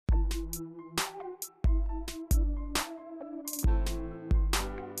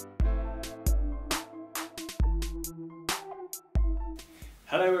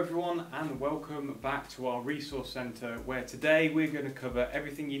Hello everyone and welcome back to our resource centre, where today we're going to cover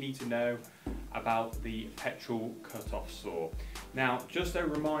everything you need to know about the Petrol cut-off saw. Now, just a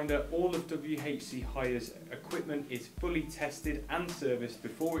reminder, all of WHC Hire's equipment is fully tested and serviced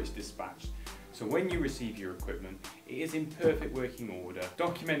before it's dispatched, so when you receive your equipment it is in perfect working order.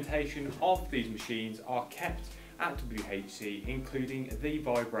 Documentation of these machines are kept at WHC, including the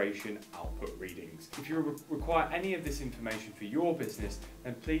vibration output readings. If you require any of this information for your business,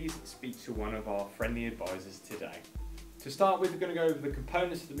 then please speak to one of our friendly advisors today. To start with, we're going to go over the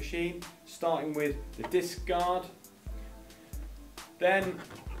components of the machine, starting with the disc guard. Then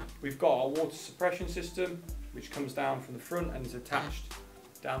we've got our water suppression system, which comes down from the front and is attached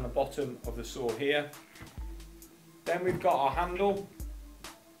down the bottom of the saw here. Then we've got our handle,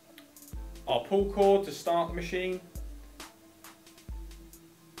 our pull cord to start the machine,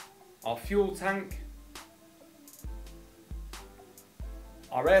 our fuel tank,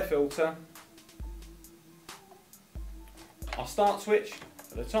 our air filter, our start switch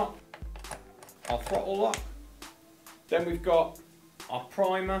at the top, our throttle lock, then we've got our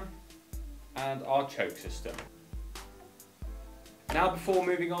primer and our choke system. Now, before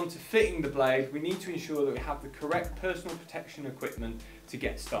moving on to fitting the blade, we need to ensure that we have the correct personal protection equipment to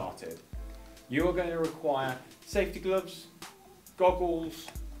get started. You are going to require safety gloves, goggles,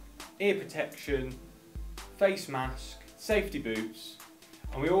 ear protection, face mask, safety boots,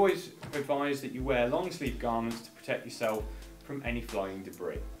 and we always advise that you wear long sleeve garments to protect yourself from any flying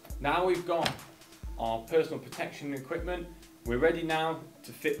debris. Now we've got our personal protection equipment, we're ready now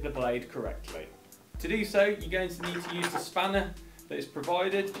to fit the blade correctly. To do so, you're going to need to use the spanner that is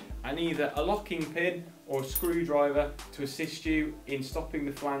provided and either a locking pin or a screwdriver to assist you in stopping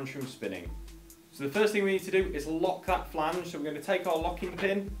the flange from spinning. So the first thing we need to do is lock that flange. So we're going to take our locking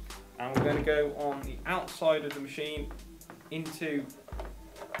pin and we're going to go on the outside of the machine into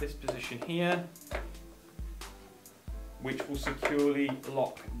this position here, which will securely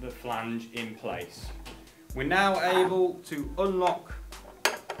lock the flange in place. We're now able to unlock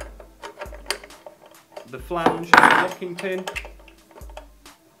the flange and the locking pin,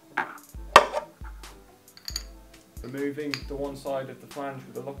 removing the one side of the flange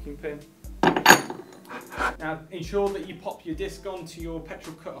with the locking pin. Now, ensure that you pop your disc onto your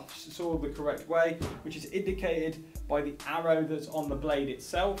Petrol cut-off saw the correct way, which is indicated by the arrow that's on the blade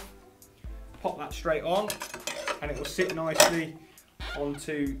itself. Pop that straight on and it will sit nicely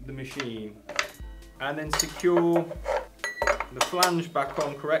onto the machine. And then secure the flange back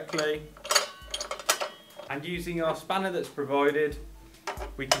on correctly. And using our spanner that's provided,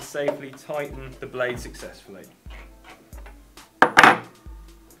 we can safely tighten the blade successfully.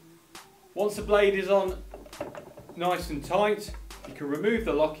 Once the blade is on nice and tight, you can remove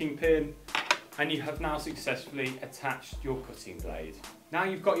the locking pin and you have now successfully attached your cutting blade. Now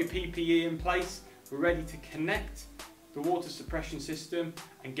you've got your PPE in place, we're ready to connect the water suppression system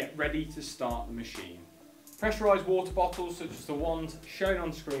and get ready to start the machine. Pressurised water bottles such as the ones shown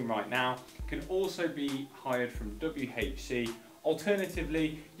on screen right now can also be hired from WHC.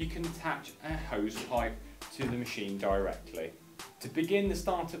 Alternatively, you can attach a hose pipe to the machine directly. To begin the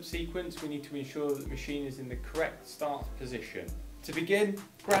startup sequence, we need to ensure that the machine is in the correct start position. To begin,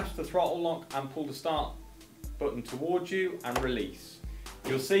 grasp the throttle lock and pull the start button towards you and release.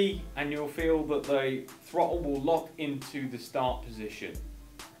 You'll see and you'll feel that the throttle will lock into the start position.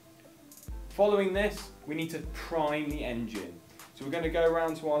 Following this, we need to prime the engine. So we're going to go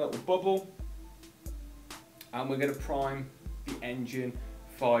around to our little bubble and we're going to prime the engine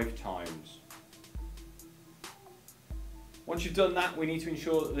 5 times. Once you've done that, we need to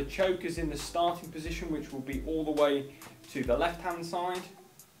ensure that the choke is in the starting position, which will be all the way to the left hand side.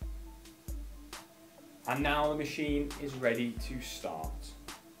 And now the machine is ready to start.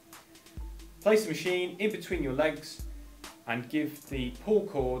 Place the machine in between your legs and give the pull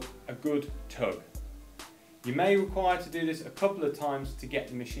cord a good tug. You may require to do this a couple of times to get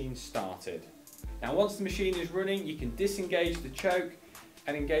the machine started. Now, once the machine is running, you can disengage the choke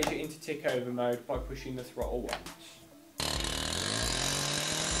and engage it into tick over mode by pushing the throttle once.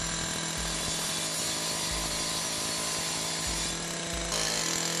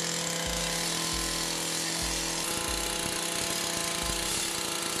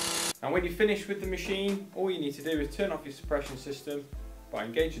 And when you finish with the machine, all you need to do is turn off your suppression system by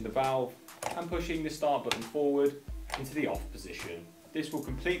engaging the valve and pushing the start button forward into the off position. This will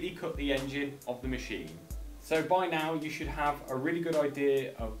completely cut the engine of the machine. So by now you should have a really good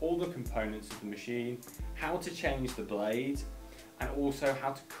idea of all the components of the machine, how to change the blade, and also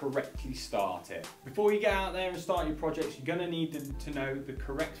how to correctly start it. Before you get out there and start your projects, you're going to need to know the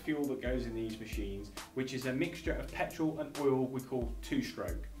correct fuel that goes in these machines, which is a mixture of petrol and oil we call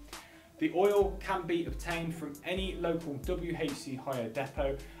two-stroke. The oil can be obtained from any local WHC hire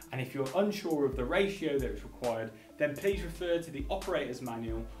depot, and if you're unsure of the ratio that is required, then please refer to the operator's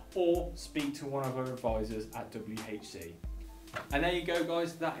manual or speak to one of our advisors at WHC. And there you go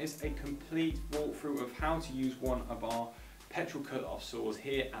guys, that is a complete walkthrough of how to use one of our petrol cut-off saws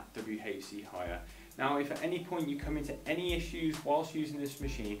here at WHC Hire. Now if at any point you come into any issues whilst using this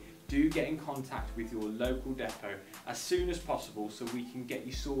machine, do get in contact with your local depot as soon as possible so we can get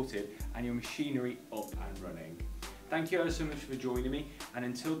you sorted and your machinery up and running. Thank you so much for joining me, and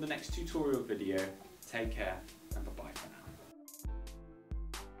until the next tutorial video, take care and bye-bye.